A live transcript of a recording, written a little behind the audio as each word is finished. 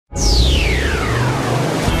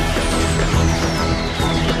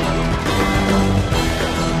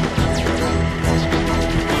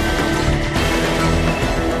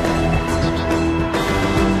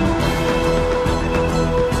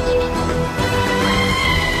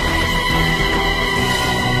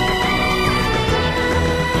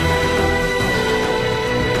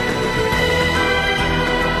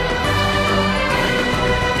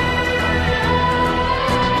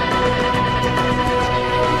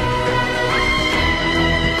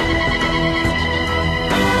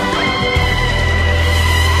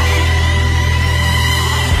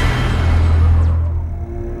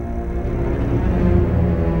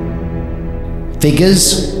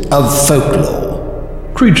Figures of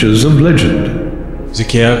folklore. Creatures of legend. The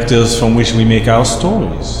characters from which we make our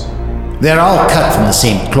stories. They're all cut from the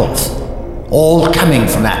same cloth, all coming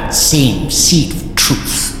from that same seed of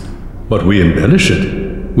truth. But we embellish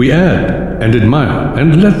it. We add and admire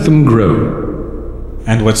and let them grow.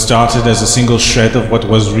 And what started as a single shred of what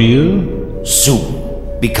was real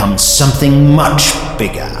soon becomes something much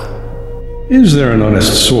bigger. Is there an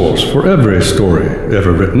honest source for every story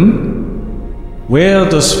ever written? Where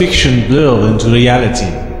does fiction blur into reality?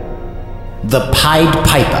 The Pied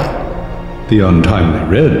Piper. The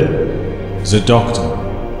Untimely Red. The Doctor.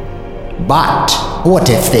 But what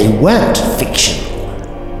if they weren't fictional?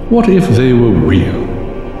 What if they were real?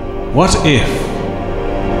 What if?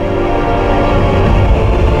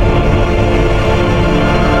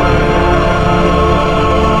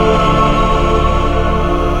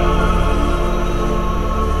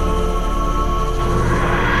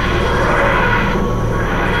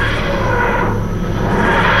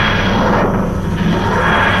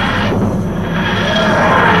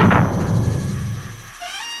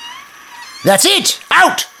 That's it!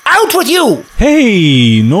 Out! Out with you!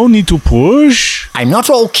 Hey, no need to push. I'm not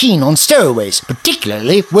all keen on stowaways,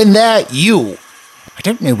 particularly when they're you. I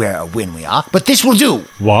don't know where or when we are, but this will do.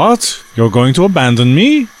 What? You're going to abandon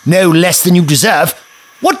me? No less than you deserve.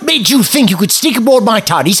 What made you think you could sneak aboard my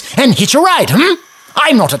TARDIS and hitch a ride,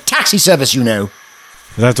 I'm not a taxi service, you know.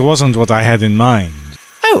 That wasn't what I had in mind.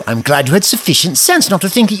 Oh, I'm glad you had sufficient sense not to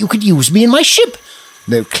think that you could use me in my ship.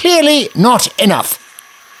 Though clearly not enough.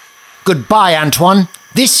 Goodbye, Antoine.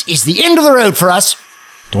 This is the end of the road for us.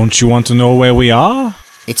 Don't you want to know where we are?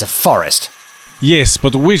 It's a forest. Yes,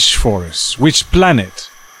 but which forest? Which planet?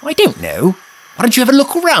 I don't know. Why don't you have a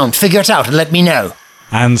look around, figure it out, and let me know?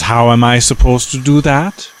 And how am I supposed to do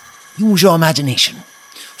that? Use your imagination.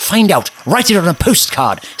 Find out, write it on a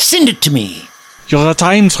postcard, send it to me. You're a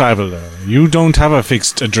time traveler. You don't have a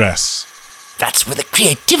fixed address. That's where the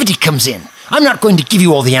creativity comes in. I'm not going to give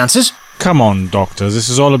you all the answers. Come on, Doctor, this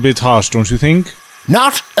is all a bit harsh, don't you think?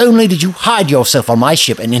 Not only did you hide yourself on my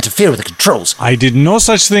ship and interfere with the controls, I did no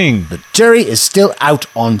such thing. the jury is still out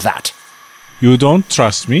on that. You don't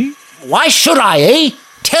trust me? Why should I, eh?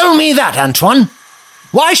 Tell me that, Antoine.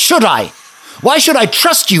 Why should I? Why should I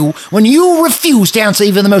trust you when you refuse to answer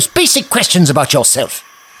even the most basic questions about yourself?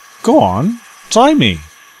 Go on, try me.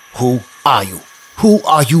 Who are you? Who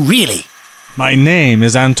are you really? My name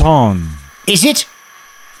is Anton. Is it?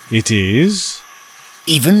 It is?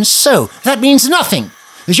 Even so, that means nothing.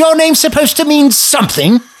 Is your name supposed to mean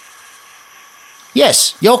something?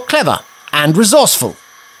 Yes, you're clever and resourceful,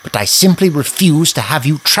 but I simply refuse to have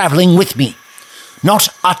you travelling with me. Not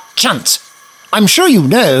a chance. I'm sure you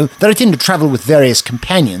know that I tend to travel with various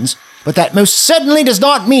companions, but that most certainly does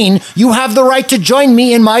not mean you have the right to join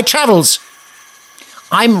me in my travels.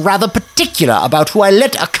 I'm rather particular about who I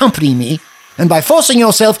let accompany me, and by forcing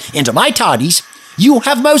yourself into my TARDIS, you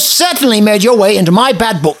have most certainly made your way into my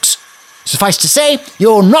bad books. Suffice to say,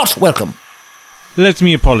 you're not welcome. Let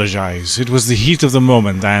me apologize. It was the heat of the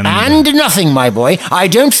moment and... And nothing, my boy. I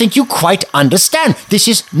don't think you quite understand. This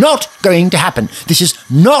is not going to happen. This is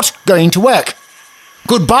not going to work.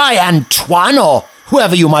 Goodbye, Antoine, or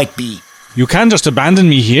whoever you might be. You can't just abandon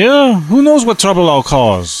me here. Who knows what trouble I'll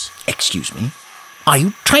cause? Excuse me? Are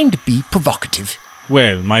you trying to be provocative?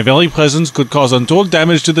 Well, my very presence could cause untold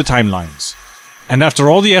damage to the timelines. And after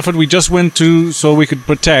all the effort we just went to so we could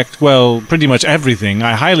protect, well, pretty much everything,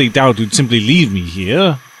 I highly doubt you'd simply leave me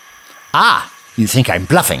here. Ah, you think I'm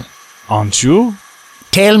bluffing? Aren't you?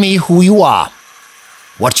 Tell me who you are,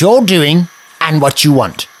 what you're doing, and what you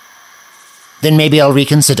want. Then maybe I'll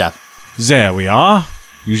reconsider. There we are.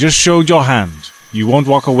 You just showed your hand. You won't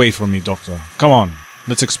walk away from me, Doctor. Come on,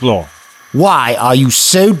 let's explore. Why are you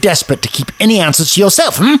so desperate to keep any answers to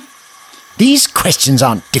yourself, These questions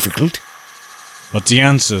aren't difficult. But the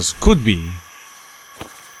answers could be.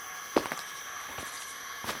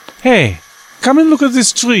 Hey, come and look at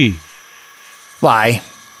this tree. Why?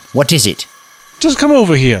 What is it? Just come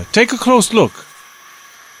over here. Take a close look.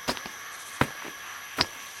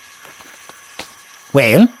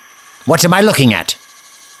 Well, what am I looking at?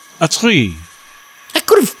 A tree. I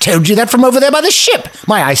could have told you that from over there by the ship.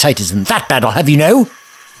 My eyesight isn't that bad, I'll have you know.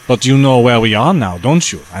 But you know where we are now,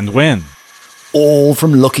 don't you? And when? All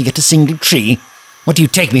from looking at a single tree. What do you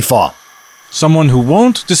take me for? Someone who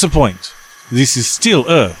won't disappoint. This is still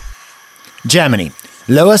Earth. Germany.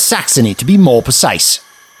 Lower Saxony, to be more precise.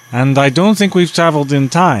 And I don't think we've traveled in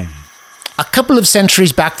time. A couple of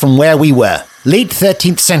centuries back from where we were. Late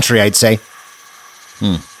 13th century, I'd say.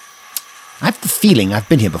 I have the feeling I've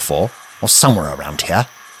been here before, or somewhere around here.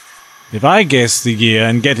 If I guess the year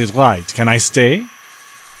and get it right, can I stay?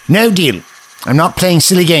 No deal. I'm not playing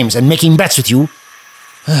silly games and making bets with you.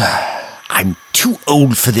 I'm too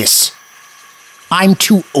old for this. I'm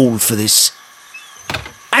too old for this.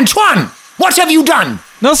 Antoine! What have you done?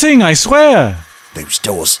 Nothing, I swear.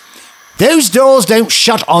 Those doors don't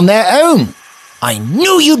shut on their own. I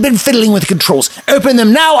knew you'd been fiddling with the controls. Open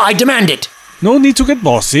them now, I demand it. No need to get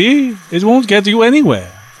bossy. It won't get you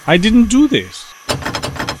anywhere. I didn't do this.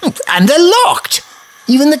 And they're locked.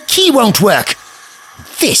 Even the key won't work.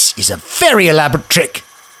 This is a very elaborate trick.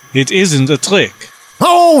 It isn't a trick.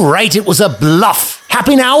 All right, it was a bluff.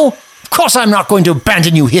 Happy now? Of course I'm not going to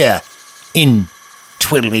abandon you here. In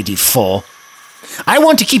 1284. I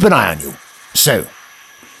want to keep an eye on you. So,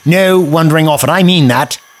 no wandering off, and I mean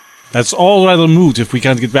that. That's all rather moot if we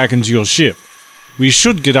can't get back into your ship. We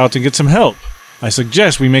should get out and get some help. I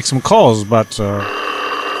suggest we make some calls, but,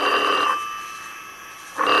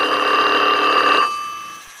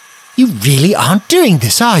 You really aren't doing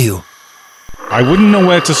this, are you? I wouldn't know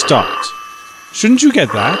where to start. Shouldn't you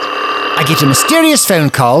get that? I get a mysterious phone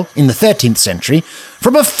call in the 13th century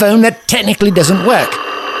from a phone that technically doesn't work.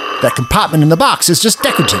 That compartment in the box is just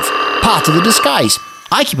decorative, part of the disguise.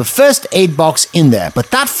 I keep a first aid box in there, but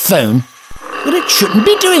that phone, well, it shouldn't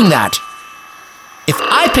be doing that. If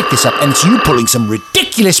I pick this up and it's you pulling some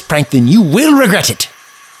ridiculous prank, then you will regret it.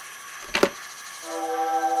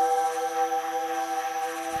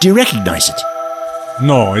 Do you recognize it?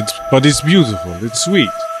 No, but it's beautiful. It's sweet.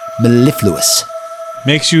 Mellifluous.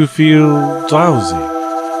 Makes you feel drowsy.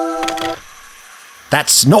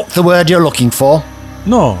 That's not the word you're looking for.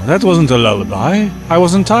 No, that wasn't a lullaby. I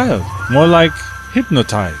wasn't tired. More like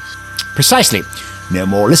hypnotized. Precisely. No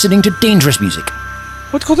more listening to dangerous music.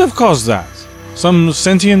 What could have caused that? Some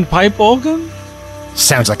sentient pipe organ?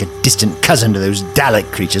 Sounds like a distant cousin to those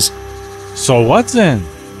Dalek creatures. So what then?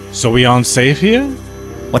 So we aren't safe here?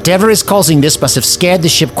 Whatever is causing this must have scared the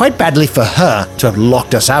ship quite badly for her to have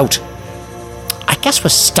locked us out. I guess we're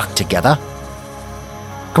stuck together.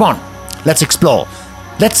 Come on, let's explore.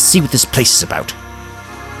 Let's see what this place is about.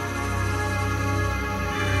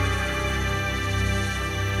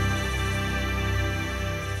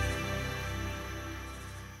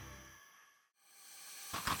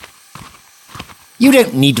 You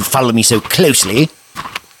don't need to follow me so closely.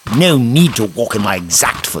 No need to walk in my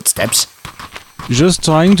exact footsteps. Just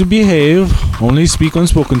trying to behave. Only speak when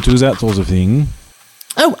spoken to, that sort of thing.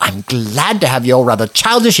 Oh, I'm glad to have your rather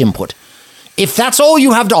childish input. If that's all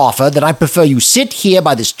you have to offer, then I prefer you sit here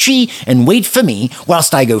by this tree and wait for me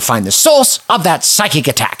whilst I go find the source of that psychic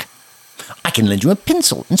attack. I can lend you a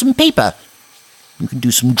pencil and some paper. You can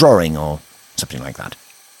do some drawing or something like that.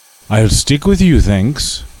 I'll stick with you,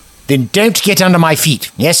 thanks. Then don't get under my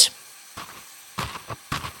feet, yes?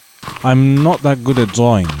 I'm not that good at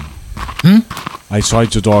drawing. I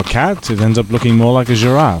tried to draw a cat, it ends up looking more like a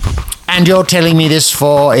giraffe. And you're telling me this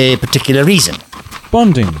for a particular reason?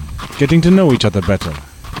 Bonding. Getting to know each other better.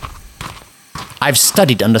 I've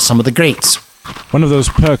studied under some of the greats. One of those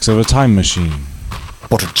perks of a time machine.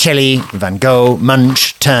 Botticelli, Van Gogh,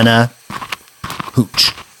 Munch, Turner,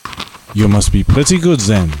 Hooch. You must be pretty good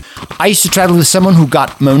then. I used to travel with someone who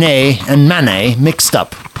got Monet and Manet mixed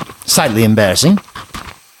up. Slightly embarrassing.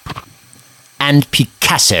 And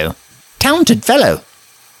Picasso. Talented fellow.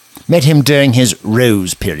 Met him during his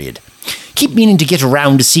Rose period. Keep meaning to get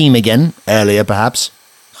around to see him again, earlier perhaps.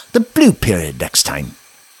 The Blue period next time.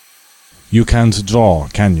 You can't draw,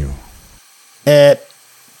 can you?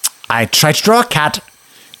 I try to draw a cat,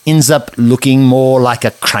 ends up looking more like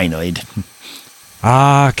a crinoid.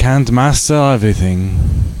 Can't master everything.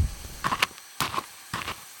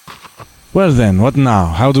 Well then, what now?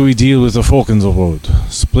 How do we deal with the fork in the road?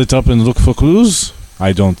 Split up and look for clues?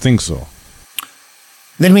 I don't think so.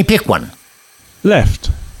 Let me pick one. Left.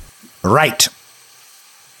 Right.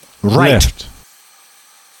 Left.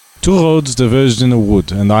 Two roads diverged in a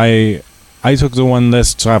wood, and I took the one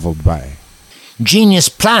less traveled by. Genius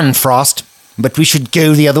plan, Frost. But we should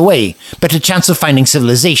go the other way. Better chance of finding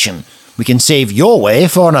civilization. We can save your way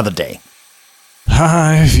for another day.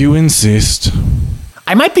 If you insist.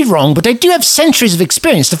 I might be wrong, but I do have centuries of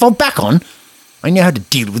experience to fall back on. I know how to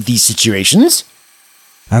deal with these situations.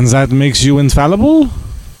 And that makes you infallible?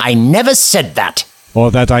 I never said that.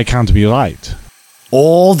 Or that I can't be right?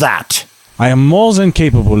 All that. I am more than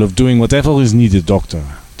capable of doing whatever is needed, Doctor.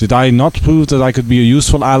 Did I not prove that I could be a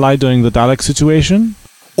useful ally during the Dalek situation?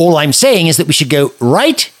 All I'm saying is that we should go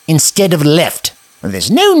right instead of left. And there's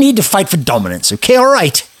no need to fight for dominance, okay, all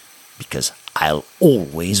right? Because I'll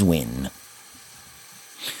always win.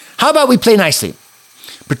 How about we play nicely?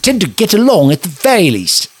 Pretend to get along at the very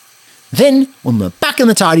least. Then, when we're back in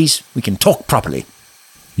the TARDIS, we can talk properly.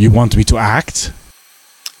 You want me to act?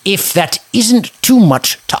 If that isn't too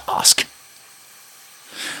much to ask.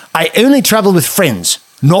 I only travel with friends,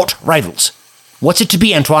 not rivals. What's it to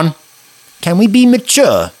be, Antoine? Can we be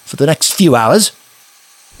mature for the next few hours?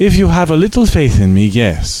 If you have a little faith in me,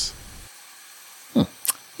 yes.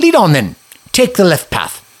 Lead on then. Take the left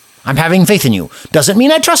path. I'm having faith in you. Doesn't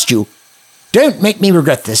mean I trust you. Don't make me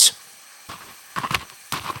regret this.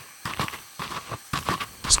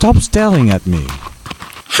 Stop staring at me.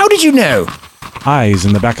 How did you know? Eyes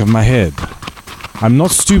in the back of my head. I'm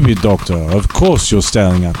not stupid, Doctor. Of course you're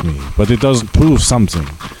staring at me, but it does prove something.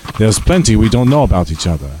 There's plenty we don't know about each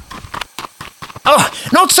other. Oh,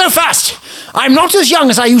 not so fast! I'm not as young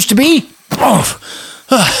as I used to be.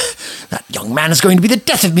 That young man is going to be the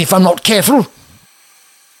death of me if I'm not careful.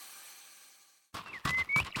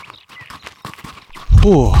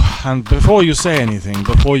 And before you say anything,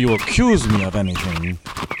 before you accuse me of anything...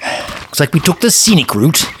 Looks like we took the scenic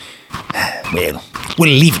route. Well, we'll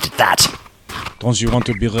leave it at that. Don't you want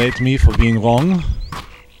to berate me for being wrong?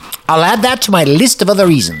 I'll add that to my list of other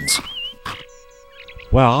reasons.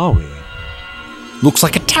 Where are we? Looks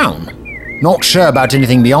like a town. Not sure about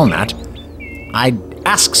anything beyond that. I'd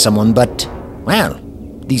ask someone, but, well,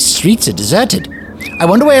 these streets are deserted. I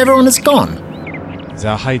wonder where everyone has gone.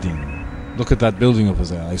 They're hiding. Look at that building over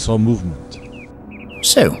there. I saw movement.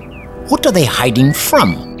 So, what are they hiding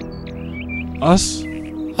from? Us?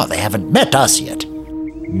 Oh, they haven't met us yet.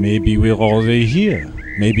 Maybe we're already here.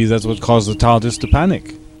 Maybe that's what caused the TARDIS to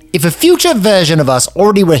panic. If a future version of us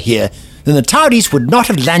already were here, then the TARDIS would not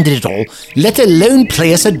have landed at all, let alone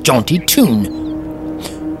play us a jaunty tune.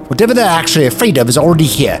 Whatever they're actually afraid of is already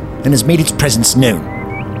here, and has made its presence known.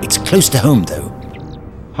 It's close to home, though.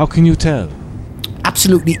 How can you tell?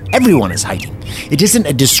 Absolutely everyone is hiding. It isn't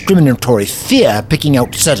a discriminatory fear picking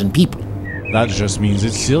out certain people. That just means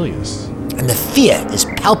it's serious. And the fear is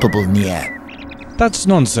palpable in the air. That's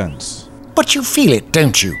nonsense. But you feel it,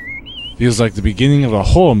 don't you? Feels like the beginning of a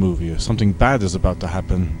horror movie or something bad is about to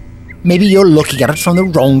happen. Maybe you're looking at it from the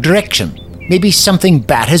wrong direction. Maybe something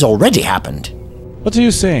bad has already happened. What are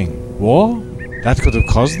you saying? War? That could have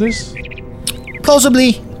caused this?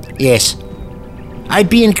 Plausibly, yes. I'd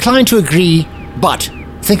be inclined to agree, but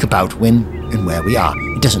think about when and where we are.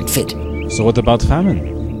 It doesn't fit. So what about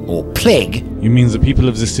famine? Or plague. You mean the people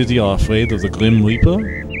of the city are afraid of the Grim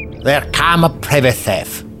Reaper? There come a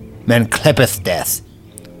prevetheth, men clepeth death,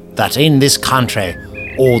 that in this country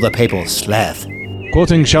all the people sleth.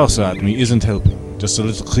 Quoting Chaucer at me isn't helping, just a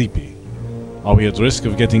little creepy. Are we at risk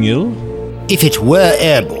of getting ill? If it were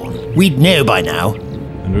airborne, we'd know by now.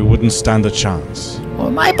 And we wouldn't stand a chance.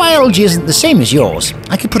 Well, my biology isn't the same as yours.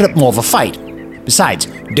 I could put up more of a fight. Besides,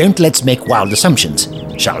 don't let's make wild assumptions,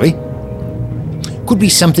 shall we? Could be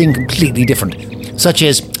something completely different, such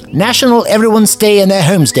as National Everyone Stay in Their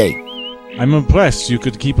Homes Day. I'm impressed you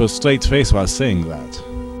could keep a straight face while saying that.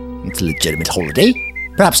 It's a legitimate holiday.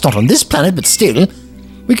 Perhaps not on this planet, but still.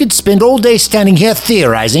 We could spend all day standing here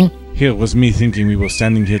theorizing. Here was me thinking we were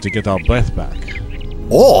standing here to get our breath back.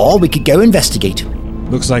 Or we could go investigate.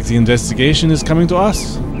 Looks like the investigation is coming to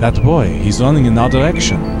us. That boy, he's running in our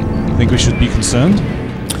direction. Think we should be concerned?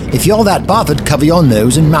 If you're that bothered, cover your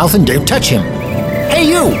nose and mouth and don't touch him. Hey,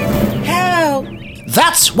 you! Help!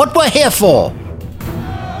 That's what we're here for.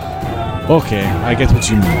 Okay, I get what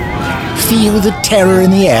you mean. Feel the terror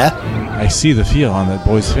in the air? I see the fear on that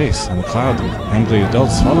boy's face and a cloud of angry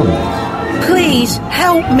adults following him. Please,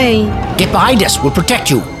 help me. Get behind us, we'll protect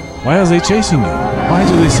you. Why are they chasing you? Why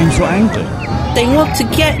do they seem so angry? They want to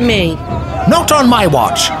get me. Not on my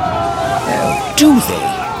watch. Oh, do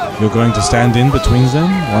they? You're going to stand in between them?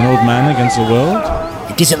 One old man against the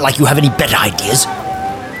world? It isn't like you have any better ideas.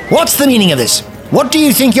 What's the meaning of this? What do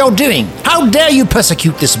you think you're doing? How dare you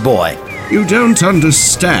persecute this boy? You don't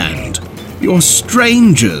understand. You're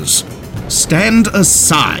strangers. Stand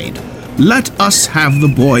aside. Let us have the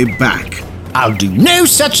boy back. I'll do no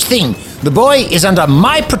such thing. The boy is under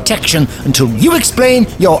my protection until you explain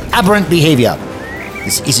your aberrant behavior.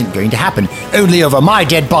 This isn't going to happen, only over my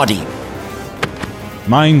dead body.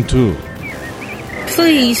 Mine too.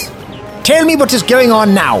 Please. Tell me what is going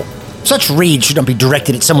on now. Such rage should not be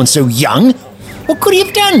directed at someone so young. What could he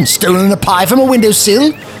have done? Stolen a pie from a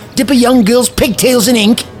windowsill? Dip a young girl's pigtails in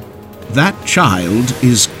ink? That child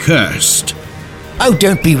is cursed. Oh,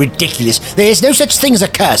 don't be ridiculous. There is no such thing as a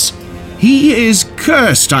curse. He is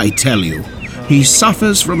cursed, I tell you. He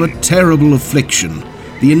suffers from a terrible affliction.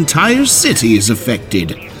 The entire city is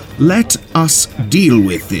affected. Let us deal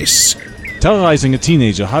with this. Terrorizing a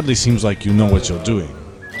teenager hardly seems like you know what you're doing.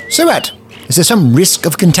 So what? Is there some risk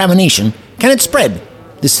of contamination? Can it spread?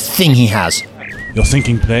 This thing he has. You're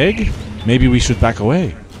thinking plague? Maybe we should back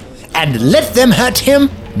away. And let them hurt him?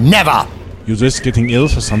 Never! You risk getting ill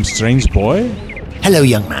for some strange boy? Hello,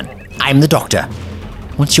 young man. I'm the doctor.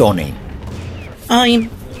 What's your name? I'm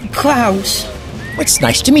Klaus. It's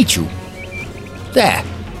nice to meet you. There.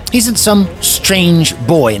 He isn't some strange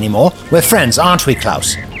boy anymore. We're friends, aren't we,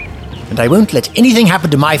 Klaus? And I won't let anything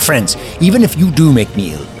happen to my friends, even if you do make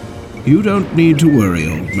me ill. You don't need to worry,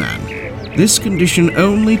 old man. This condition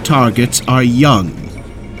only targets our young.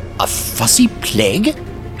 A fussy plague?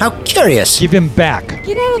 How curious. Give him back.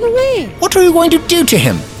 Get out of the way. What are you going to do to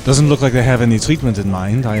him? Doesn't look like they have any treatment in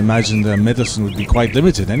mind. I imagine their medicine would be quite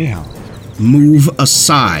limited anyhow. Move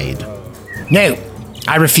aside. No,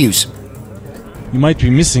 I refuse. You might be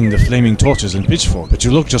missing the flaming torches and pitchfork, but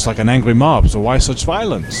you look just like an angry mob, so why such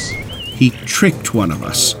violence? He tricked one of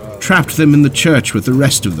us, trapped them in the church with the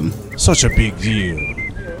rest of them. Such a big deal.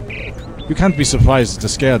 You can't be surprised at a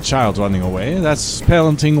scared child running away. That's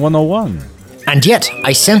parenting 101. And yet,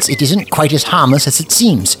 I sense it isn't quite as harmless as it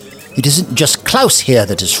seems. It isn't just Klaus here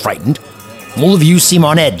that is frightened. All of you seem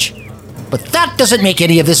on edge. But that doesn't make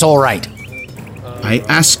any of this all right. I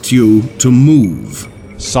asked you to move.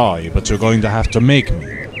 Sorry, but you're going to have to make me.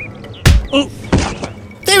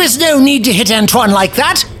 There is no need to hit Antoine like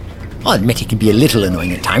that. I'll admit he can be a little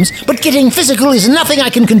annoying at times, but getting physical is nothing I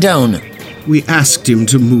can condone. We asked him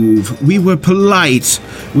to move. We were polite.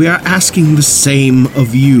 We are asking the same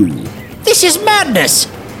of you. This is madness.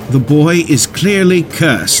 The boy is clearly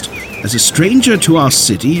cursed. As a stranger to our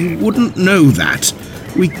city, you wouldn't know that.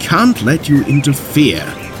 We can't let you interfere.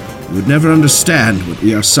 You would never understand what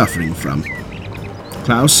we are suffering from.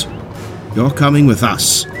 Klaus, you're coming with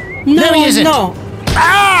us. No, he isn't. I'm not.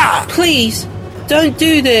 Ah! Please, don't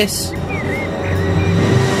do this.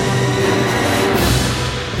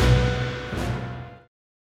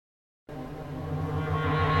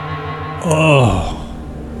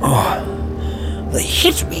 They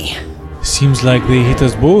hit me. Seems like they hit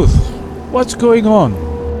us both. What's going on?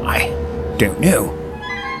 I don't know.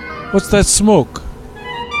 What's that smoke?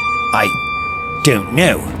 I don't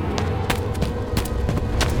know.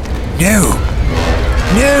 No.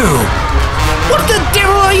 What the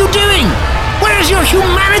devil are you doing? Where is your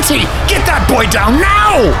humanity? Get that boy down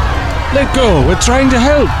now! Let go, we're trying to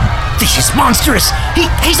help. This is monstrous.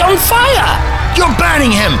 He's on fire. You're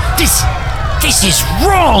burning him. This is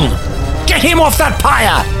wrong. Get him off that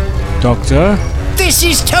pyre. Doctor? This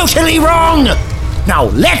is totally wrong. Now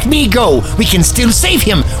let me go. We can still save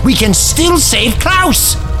him. We can still save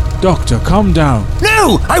Klaus. Doctor, calm down.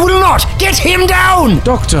 No, I will not. Get him down.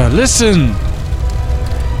 Doctor, listen.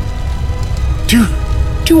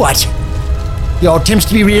 Do what? Your attempts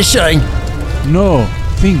to be reassuring. No,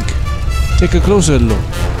 think. Take a closer look.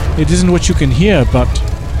 It isn't what you can hear, but...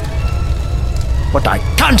 What I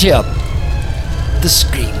can't hear. The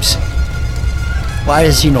screams. Why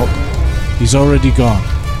is he not? He's already gone.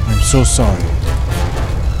 I'm so sorry.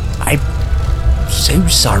 I'm so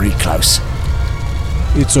sorry, Klaus.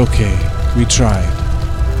 It's okay. We tried.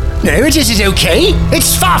 No, it isn't okay.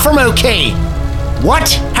 It's far from okay.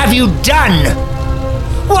 What have you done?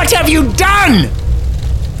 What have you done?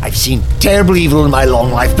 I've seen terrible evil in my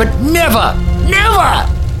long life, but never!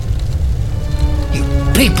 You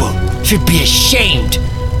people should be ashamed.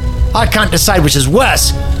 I can't decide which is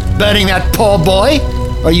worse, burning that poor boy,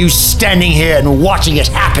 or you standing here and watching it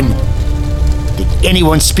happen. Did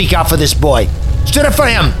anyone speak out for this boy? Stood up for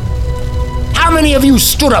him? How many of you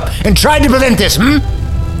stood up and tried to prevent this,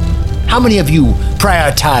 How many of you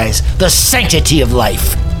prioritize the sanctity of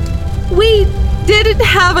life? We didn't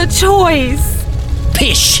have a choice.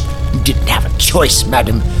 Pish! You didn't have a choice,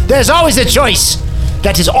 madam. There's always a choice.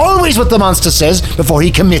 That is always what the monster says before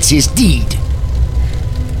he commits his deed.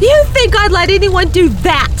 You think I'd let anyone do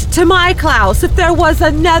that to my Klaus if there was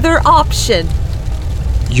another option?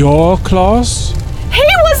 Your Klaus? He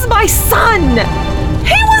was my son!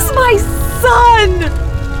 He was my son!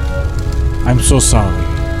 I'm so sorry.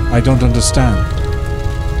 I don't understand.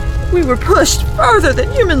 We were pushed further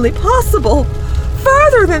than humanly possible.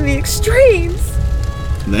 Further than the extremes.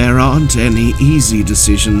 There aren't any easy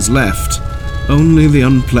decisions left. Only the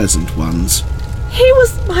unpleasant ones. He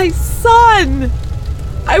was my son!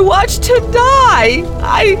 I watched him die!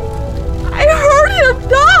 I heard him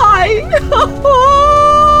die!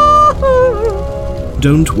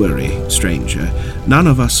 Don't worry, stranger. None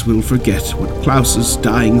of us will forget what Klaus's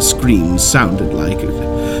dying screams sounded like.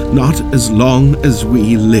 Not as long as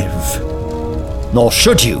we live. Nor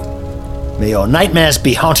should you. May your nightmares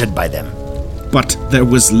be haunted by them. But there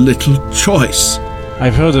was little choice.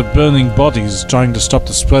 I've heard of burning bodies trying to stop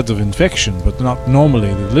the spread of infection, but not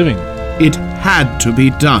normally the living. It had to be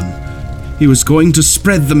done. He was going to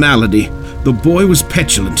spread the malady. The boy was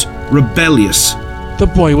petulant, rebellious.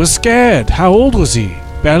 The boy was scared. How old was he?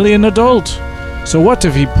 Barely an adult. So what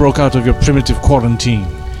if he broke out of your primitive quarantine?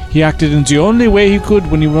 He acted in the only way he could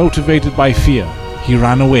when he motivated by fear. He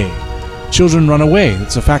ran away. Children run away.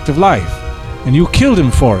 It's a fact of life. And you killed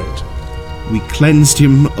him for it. We cleansed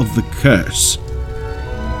him of the curse.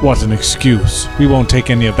 What an excuse. We won't take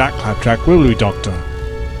any of that claptrap, will we, Doctor?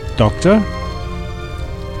 Doctor?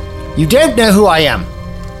 You don't know who I am.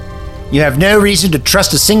 You have no reason to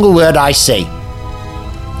trust a single word I say.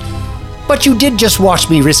 But you did just watch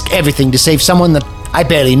me risk everything to save someone that I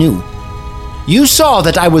barely knew. You saw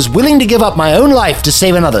that I was willing to give up my own life to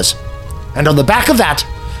save another's. And on the back of that,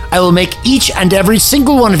 I will make each and every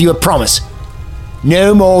single one of you a promise.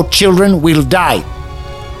 No more children will die.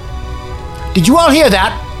 Did you all hear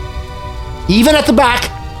that? Even at the back?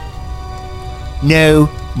 No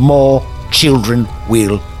more children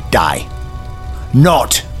will die.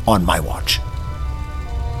 Not on my watch.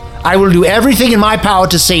 I will do everything in my power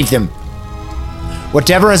to save them.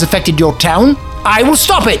 Whatever has affected your town, I will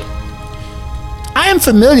stop it. I am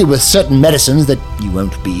familiar with certain medicines that you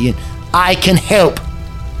won't be, and I can help.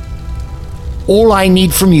 All I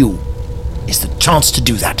need from you is the chance to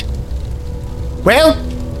do that. Well,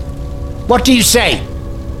 what do you say?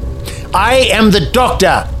 I am the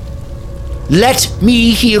doctor. Let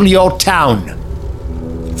me heal your town.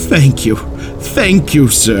 Thank you. Thank you,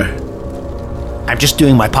 sir. I'm just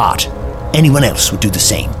doing my part. Anyone else would do the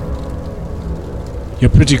same. You're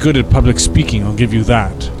pretty good at public speaking, I'll give you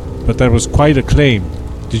that. But that was quite a claim.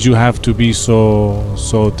 Did you have to be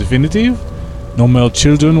so definitive? No more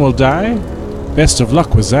children will die? Best of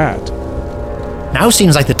luck with that. Now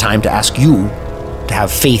seems like the time to ask you to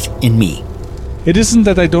have faith in me. It isn't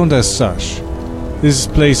that I don't as such. This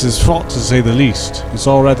place is fraught, to say the least. It's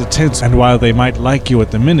all rather tense, and while they might like you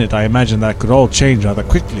at the minute, I imagine that could all change rather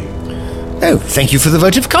quickly. Oh, thank you for the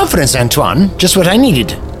vote of confidence, Antoine. Just what I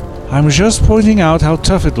needed. I'm just pointing out how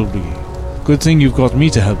tough it'll be. Good thing you've got me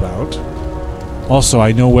to help out. Also,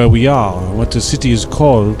 I know where we are, what the city is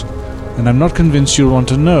called, and I'm not convinced you'll want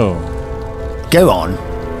to know. Go on.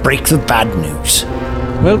 Break the bad news.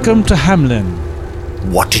 Welcome to Hamelin.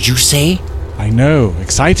 What did you say? I know.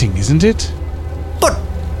 Exciting, isn't it? But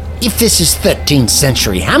if this is 13th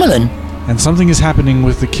century Hamelin... And something is happening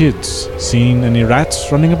with the kids. Seen any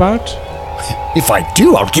rats running about? If I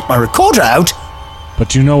do, I'll get my recorder out.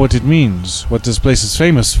 But you know what it means, what this place is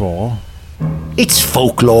famous for. It's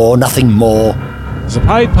folklore, nothing more. The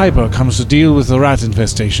Pied Piper comes to deal with the rat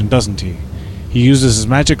infestation, doesn't he? He uses his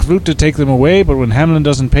magic flute to take them away, but when Hamelin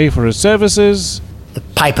doesn't pay for his services... The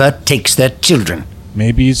Piper takes their children.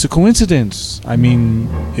 Maybe it's a coincidence. I mean,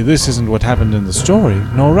 this isn't what happened in the story.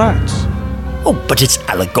 No rats. Oh, but it's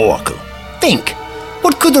allegorical. Think.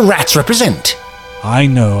 What could the rats represent? I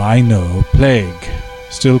know. Plague.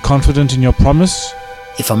 Still confident in your promise?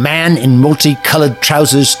 If a man in multicolored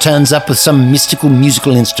trousers turns up with some mystical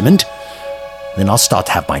musical instrument, then I'll start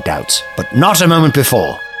to have my doubts. But not a moment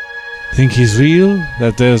before. Think he's real?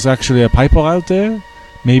 That there's actually a Piper out there?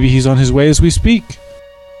 Maybe he's on his way as we speak.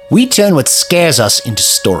 We turn what scares us into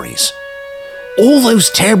stories. All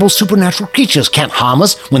those terrible supernatural creatures can't harm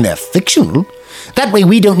us when they're fictional. That way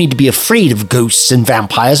we don't need to be afraid of ghosts and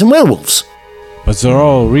vampires and werewolves. But they're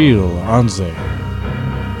all real, aren't they?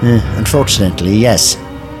 Unfortunately, yes.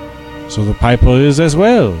 So the Piper is as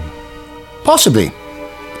well? Possibly.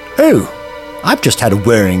 Oh, I've just had a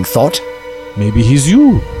worrying thought. Maybe he's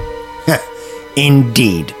you.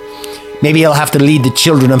 Indeed. Maybe I'll have to lead the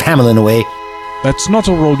children of Hamelin away. That's not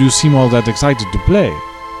a role you seem all that excited to play.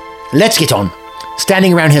 Let's get on.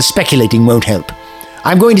 Standing around here speculating won't help.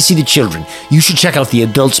 I'm going to see the children. You should check out the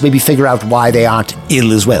adults, maybe figure out why they aren't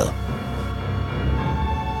ill as well.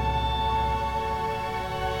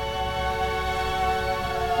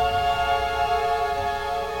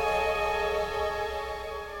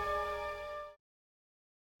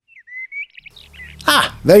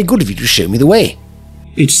 Ah, very good of you to show me the way.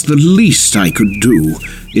 It's the least I could do,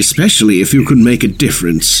 especially if you could make a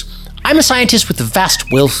difference. I'm a scientist with a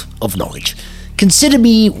vast wealth of knowledge. Consider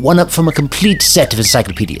me one up from a complete set of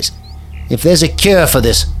encyclopedias. If there's a cure for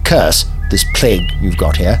this curse, this plague you've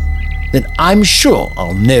got here, then I'm sure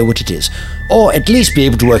I'll know what it is, or at least be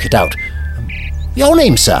able to work it out. Your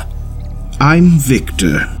name, sir? I'm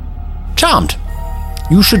Victor. Charmed.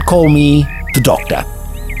 You should call me the Doctor.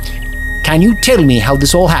 Can you tell me how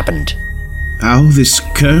this all happened? How this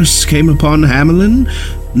curse came upon Hamelin?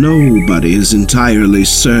 Nobody is entirely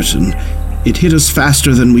certain. It hit us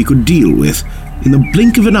faster than we could deal with. In the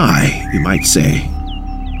blink of an eye, you might say.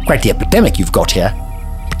 Quite the epidemic you've got here.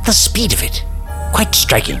 But The speed of it. Quite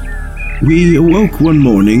striking. We awoke one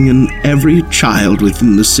morning and every child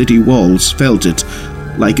within the city walls felt it,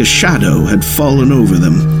 like a shadow had fallen over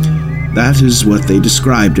them. That is what they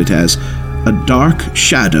described it as, a dark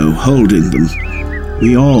shadow holding them.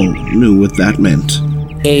 We all knew what that meant.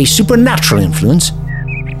 A supernatural influence?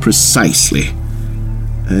 Precisely.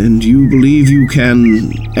 And you believe you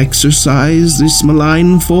can exorcise this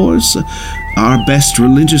malign force? Our best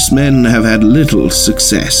religious men have had little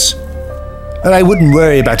success. I wouldn't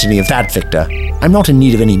worry about any of that, Victor. I'm not in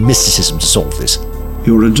need of any mysticism to solve this.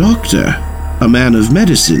 You're a doctor, a man of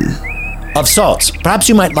medicine. Of sorts. Perhaps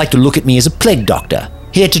you might like to look at me as a plague doctor,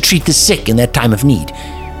 here to treat the sick in their time of need.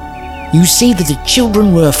 You say that the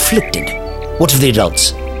children were afflicted. What of the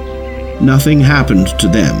adults? Nothing happened to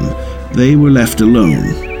them. They were left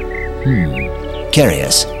alone.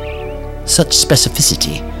 Curious. Such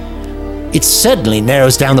specificity. It certainly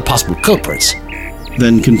narrows down the possible culprits.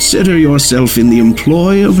 Then consider yourself in the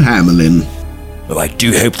employ of Hamelin. Oh, I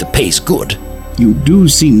do hope the pay's good. You do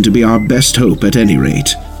seem to be our best hope at any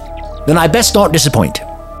rate. Then I best not disappoint.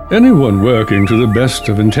 Anyone working to the best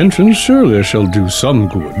of intentions surely shall do some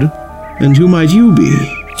good. And who might you be?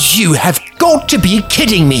 You have got to be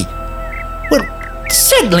kidding me! Well,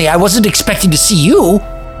 certainly I wasn't expecting to see you.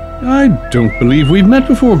 I don't believe we've met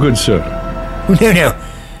before, good sir. No,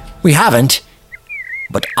 we haven't.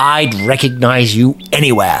 But I'd recognize you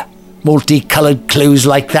anywhere. Multicolored clothes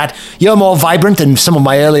like that. You're more vibrant than some of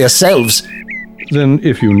my earlier selves. Then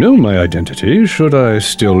if you know my identity, should I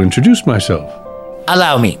still introduce myself?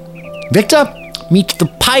 Allow me. Victor, meet the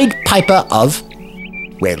Pied Piper of...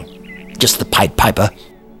 well, just the Pied Piper.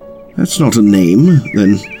 That's not a name.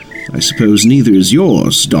 Then I suppose neither is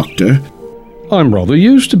yours, Doctor. I'm rather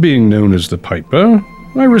used to being known as the Piper.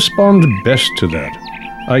 I respond best to that.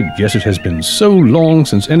 I guess it has been so long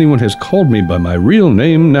since anyone has called me by my real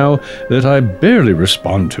name now that I barely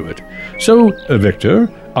respond to it. So, Victor,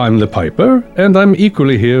 I'm the Piper, and I'm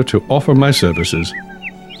equally here to offer my services.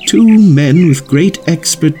 2 men with great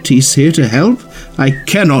expertise here to help? I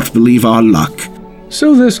cannot believe our luck.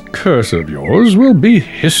 So this curse of yours will be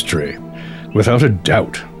history, without a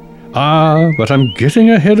doubt. But I'm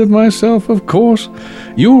getting ahead of myself, of course.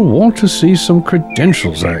 You'll want to see some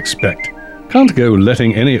credentials, I expect. Can't go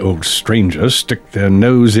letting any old stranger stick their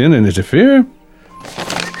nose in and interfere.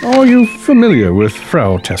 Are you familiar with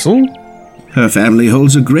Frau Tessel? Her family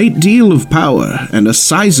holds a great deal of power and a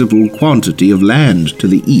sizable quantity of land to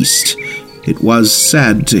the east. It was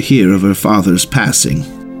sad to hear of her father's passing.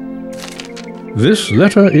 This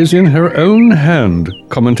letter is in her own hand,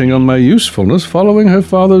 commenting on my usefulness following her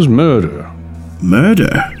father's murder.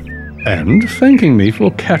 Murder? And thanking me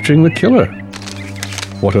for catching the killer.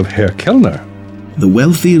 What of Herr Kellner? The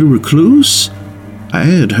wealthy recluse? I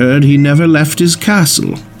had heard he never left his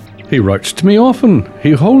castle. He writes to me often.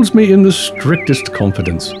 He holds me in the strictest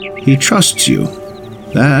confidence. He trusts you.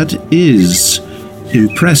 That is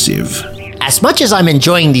impressive. As much as I'm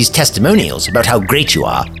enjoying these testimonials about how great you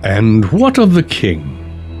are... And what of the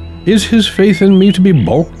king? Is his faith in me to be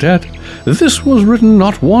balked at? This was written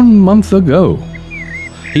not 1 month ago.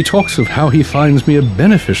 He talks of how he finds me a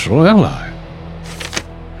beneficial ally.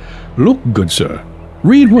 Look, good sir,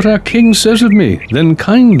 read what our king says of me, then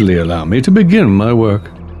kindly allow me to begin my work.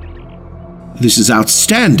 This is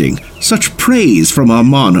outstanding. Such praise from our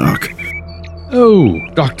monarch. Oh,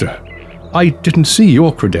 Doctor, I didn't see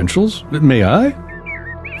your credentials. May I?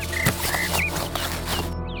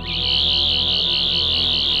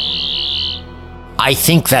 I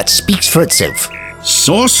think that speaks for itself.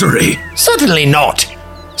 Sorcery? Certainly not.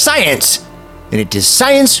 Science. And it is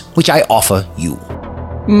science which I offer you.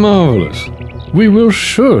 Marvelous. We will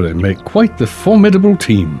surely make quite the formidable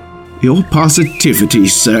team. Your positivity,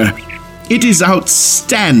 sir. It is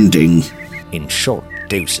outstanding. In short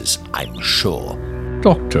doses, I'm sure.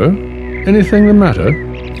 Doctor, anything the matter?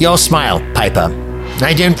 Your smile, Piper.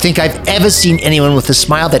 I don't think I've ever seen anyone with a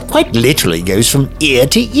smile that quite literally goes from ear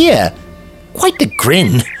to ear. Quite the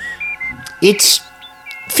grin. It's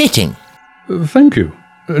fitting. Thank you.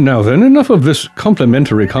 Now then, enough of this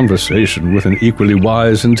complimentary conversation with an equally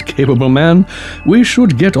wise and capable man. We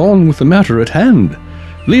should get on with the matter at hand.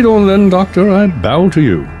 Lead on then, Doctor. I bow to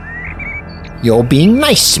you. You're being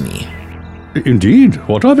nice to me. Indeed.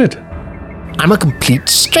 What of it? I'm a complete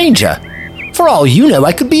stranger. For all you know,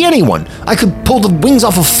 I could be anyone. I could pull the wings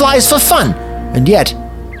off of flies for fun. And yet,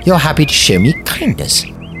 you're happy to show me kindness.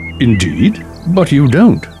 Indeed, but you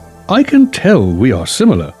don't. I can tell we are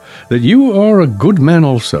similar, that you are a good man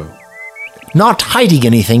also. Not hiding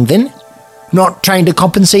anything, then? Not trying to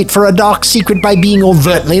compensate for a dark secret by being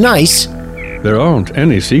overtly nice? There aren't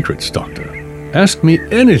any secrets, Doctor. Ask me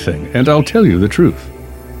anything, and I'll tell you the truth.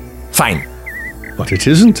 Fine. But it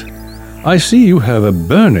isn't. I see you have a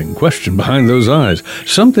burning question behind those eyes,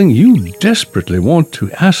 something you desperately want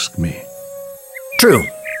to ask me. True.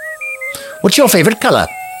 What's your favorite color?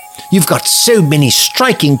 You've got so many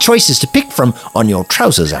striking choices to pick from on your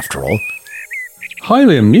trousers, after all.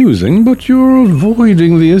 Highly amusing, but you're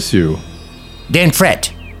avoiding the issue. Don't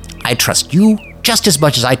fret. I trust you just as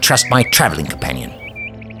much as I trust my traveling companion.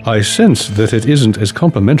 I sense that it isn't as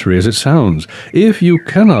complimentary as it sounds. If you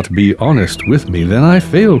cannot be honest with me, then I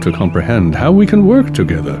fail to comprehend how we can work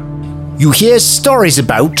together. You hear stories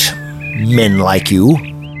about men like you.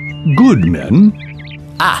 Good men?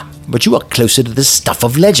 Ah, but you are closer to the stuff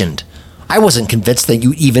of legend. I wasn't convinced that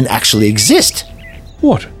you even actually exist.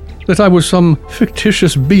 What? That I was some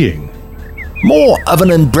fictitious being? More of an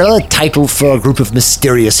umbrella title for a group of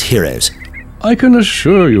mysterious heroes. I can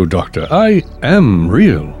assure you, Doctor, I am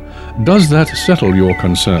real. Does that settle your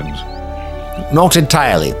concerns? Not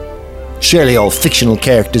entirely. Surely all fictional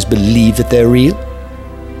characters believe that they're real.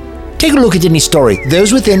 Take a look at any story.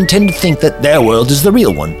 Those within tend to think that their world is the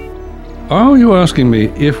real one. Are you asking me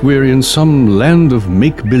if we're in some land of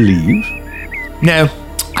make-believe? No,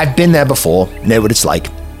 I've been there before, know what it's like.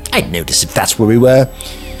 I'd notice if that's where we were.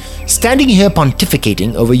 Standing here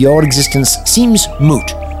pontificating over your existence seems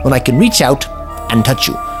moot when I can reach out and touch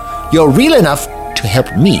you. You're real enough to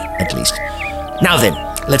help me, at least. Now then,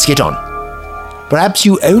 let's get on. Perhaps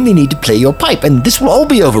you only need to play your pipe and this will all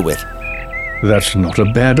be over with. That's not a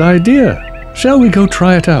bad idea. Shall we go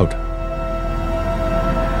try it out?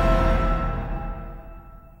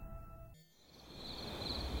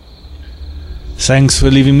 Thanks for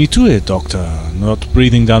leaving me to it, Doctor. Not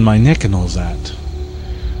breathing down my neck and all that.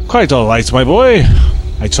 Quite all right, my boy.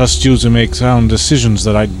 I trust you to make sound decisions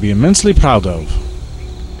that I'd be immensely proud of.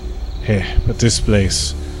 Hey, but this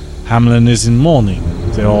place... Hamelin is in mourning.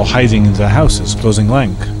 They're all hiding in their houses, closing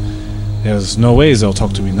rank. There's no way they'll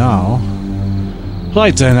talk to me now.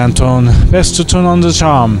 Right then, Anton. Best to turn on the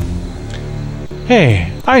charm.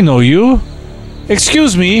 Hey, I know you.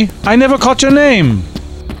 Excuse me, I never caught your name.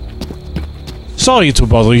 Sorry to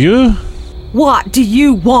bother you. What do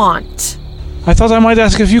you want? I thought I might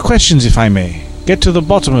ask a few questions if I may. Get to the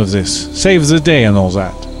bottom of this. Save the day and all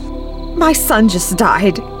that. My son just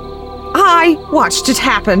died. I watched it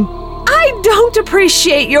happen. I don't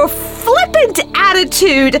appreciate your flippant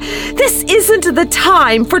attitude. This isn't the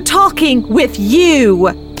time for talking with you.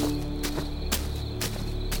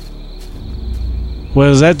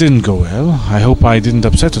 Well, that didn't go well. I hope I didn't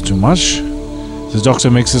upset her too much. The doctor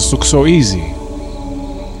makes this look so easy.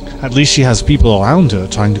 At least she has people around her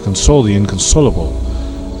trying to console the inconsolable.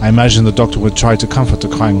 I imagine the doctor would try to comfort the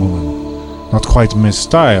crying woman. Not quite Miss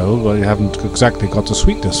Style, but you haven't exactly got the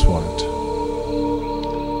sweetness for it.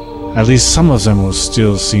 At least some of them will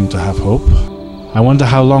still seem to have hope. I wonder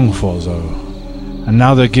how long for, though. And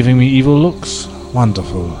now they're giving me evil looks.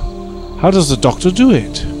 Wonderful. How does the doctor do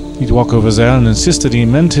it? He'd walk over there and insist that he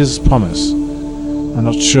meant his promise. I'm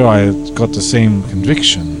not sure I got the same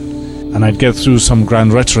conviction. And I'd get through some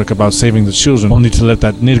grand rhetoric about saving the children, only to let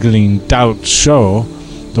that niggling doubt show,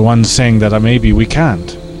 the one saying that maybe we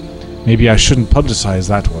can't. Maybe I shouldn't publicize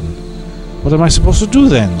that one. What am I supposed to do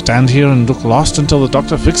then? Stand here and look lost until the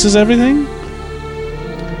doctor fixes everything?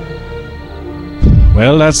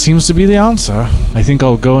 Well, that seems to be the answer. I think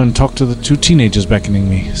I'll go and talk to the two teenagers beckoning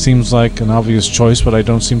me. Seems like an obvious choice, but I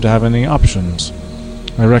don't seem to have any options.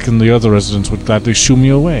 I reckon the other residents would gladly shoo me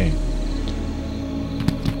away.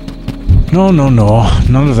 No, none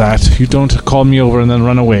of that. You don't call me over and then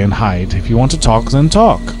run away and hide. If you want to talk, then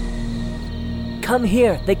talk. Come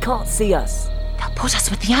here, they can't see us. They'll put us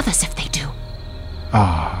with the others if they do.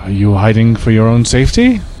 Ah, are you hiding for your own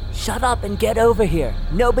safety? Shut up and get over here.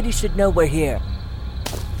 Nobody should know we're here.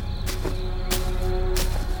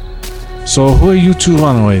 So who are you two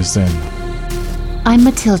runaways then? I'm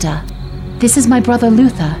Matilda. This is my brother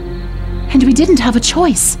Luther. And we didn't have a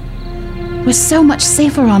choice. We're so much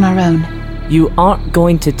safer on our own. You aren't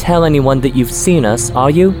going to tell anyone that you've seen us, are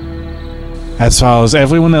you? As far as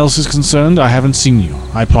everyone else is concerned, I haven't seen you,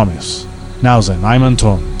 I promise. Now then, I'm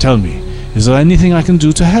Anton. Tell me, is there anything I can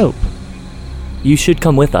do to help? You should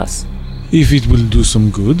come with us. If it will do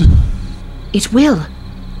some good. It will.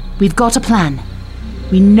 We've got a plan.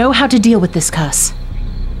 We know how to deal with this curse.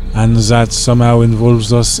 And that somehow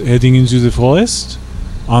involves us heading into the forest?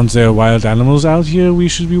 Aren't there wild animals out here we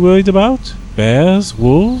should be worried about? Bears?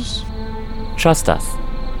 Wolves? Trust us.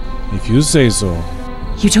 If you say so.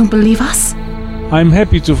 You don't believe us? I'm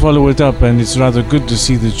happy to follow it up, and it's rather good to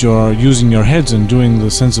see that you're using your heads and doing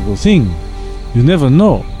the sensible thing. You never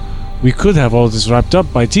know. We could have all this wrapped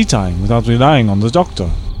up by tea time without relying on the doctor.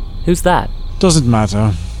 Who's that? Doesn't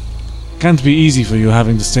matter. Can't be easy for you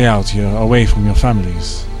having to stay out here, away from your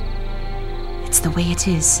families. It's the way it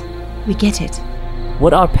is. We get it.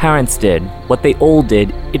 What our parents did, what they all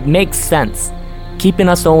did, it makes sense. Keeping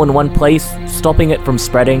us all in one place, stopping it from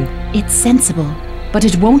spreading. It's sensible, but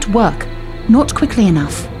it won't work. Not quickly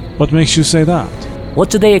enough. What makes you say that? What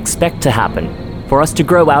do they expect to happen? For us to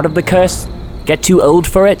grow out of the curse? Get too old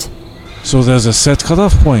for it? So there's a set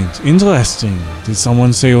cutoff point. Interesting. Did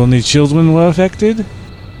someone say only children were affected?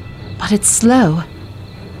 But it's slow.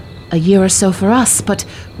 A year or so for us, but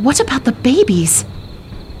what about the babies?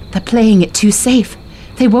 They're playing it too safe.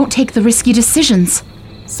 They won't take the risky decisions.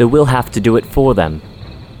 So we'll have to do it for them.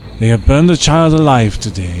 They have burned a child alive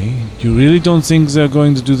today. You really don't think they're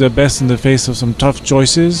going to do their best in the face of some tough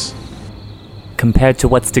choices? Compared to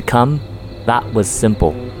what's to come, that was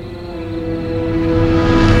simple.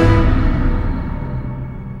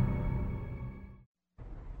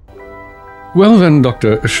 Well then,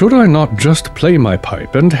 Doctor, should I not just play my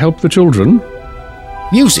pipe and help the children?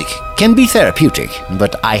 Music can be therapeutic,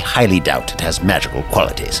 but I highly doubt it has magical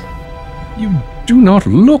qualities. You do not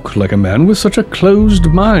look like a man with such a closed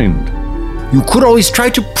mind. You could always try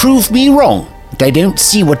to prove me wrong, but I don't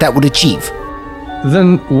see what that would achieve.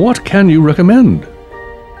 Then what can you recommend?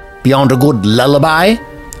 Beyond a good lullaby?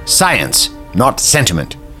 Science, not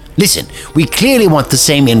sentiment. Listen, we clearly want the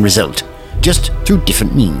same end result, just through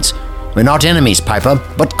different means. We're not enemies, Piper,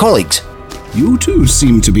 but colleagues. You two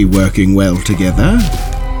seem to be working well together.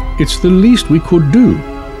 It's the least we could do.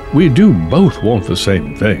 We do both want the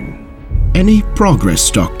same thing. Any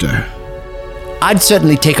progress, Doctor? I'd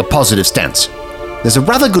certainly take a positive stance. There's a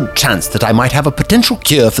rather good chance that I might have a potential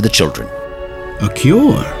cure for the children. A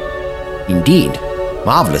cure? Indeed.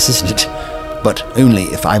 Marvelous, isn't it? But only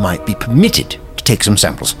if I might be permitted to take some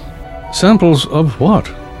samples. Samples of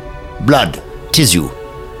what? Blood, tissue.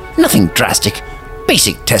 Nothing drastic.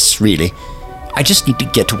 Basic tests, really. I just need to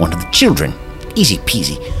get to one of the children. Easy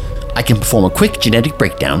peasy. I can perform a quick genetic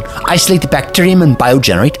breakdown, isolate the bacterium, and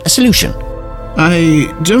biogenerate a solution.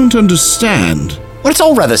 I don't understand. Well, it's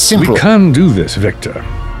all rather simple. We can do this, Victor.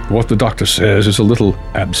 What the doctor says is a little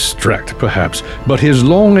abstract, perhaps, but his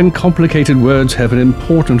long and complicated words have an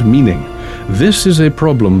important meaning. This is a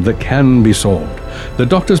problem that can be solved. The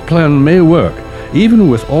doctor's plan may work, even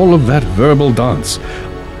with all of that verbal dance.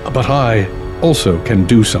 But I also can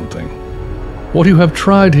do something. What you have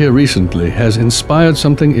tried here recently has inspired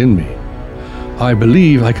something in me. I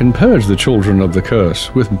believe I can purge the children of the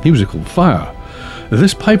curse with musical fire.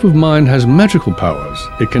 This pipe of mine has magical powers.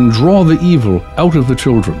 It can draw the evil out of the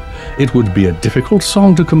children. It would be a difficult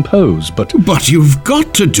song to compose, but... But you've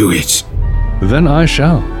got to do it! Then I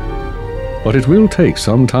shall. But it will take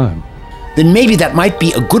some time. Then maybe that might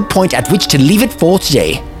be a good point at which to leave it for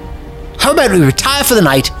today. How about we retire for the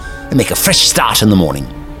night and make a fresh start in the morning?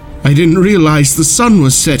 I didn't realize the sun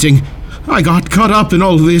was setting. I got caught up in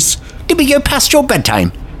all this. Did we go past your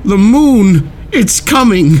bedtime? The moon! It's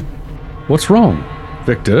coming! What's wrong,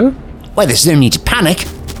 Victor? Well, there's no need to panic.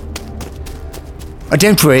 Oh,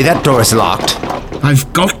 don't worry, that door is locked.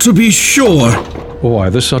 I've got to be sure. Why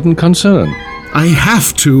the sudden concern? I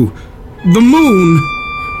have to. The moon!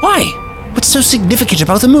 Why? What's so significant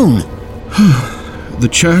about the moon? The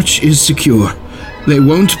church is secure. They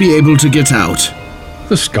won't be able to get out.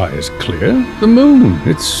 The sky is clear. The moon,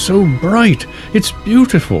 it's so bright. It's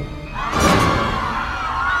beautiful.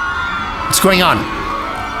 What's going on?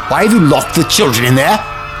 Why have you locked the children in there?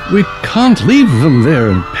 We can't leave them there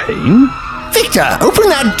in pain. Victor, open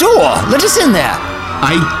that door. Let us in there.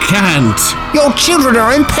 I can't. Your children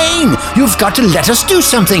are in pain. You've got to let us do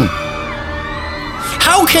something.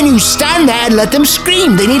 How can you stand there and let them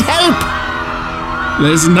scream? They need help.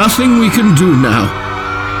 There's nothing we can do now.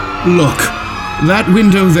 Look, that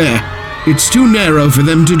window there. It's too narrow for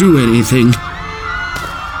them to do anything.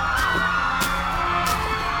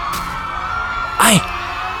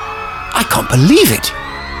 I can't believe it.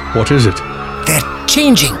 What is it? They're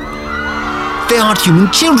changing. They aren't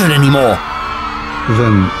human children anymore.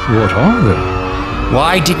 Then what are they?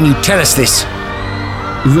 Why didn't you tell us this?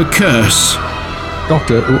 The curse.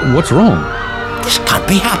 Doctor, what's wrong? This can't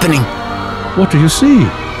be happening. What do you see?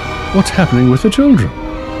 What's happening with the children?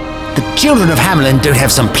 The children of Hamelin don't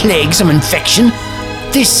have some plague, some infection.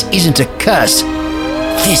 This isn't a curse.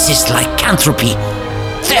 This is lycanthropy.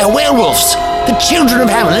 They're werewolves. The children of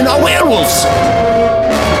Hamelin are werewolves.